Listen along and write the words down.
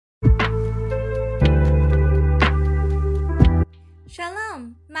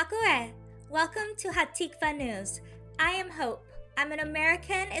Shalom, Makue. Welcome to HaTikvah News. I am Hope. I'm an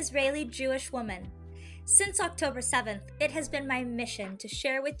American Israeli Jewish woman. Since October 7th, it has been my mission to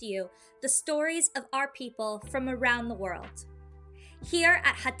share with you the stories of our people from around the world. Here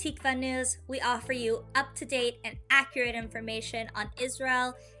at HaTikvah News, we offer you up-to-date and accurate information on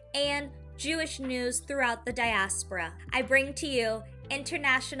Israel and Jewish news throughout the diaspora. I bring to you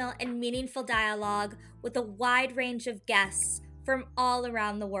international and meaningful dialogue with a wide range of guests from all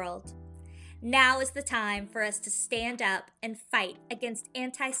around the world. Now is the time for us to stand up and fight against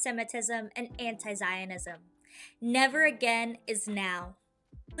anti-Semitism and anti-Zionism. Never again is now.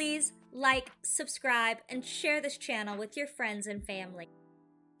 Please like, subscribe, and share this channel with your friends and family.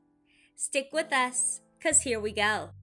 Stick with us, 'cause here we go.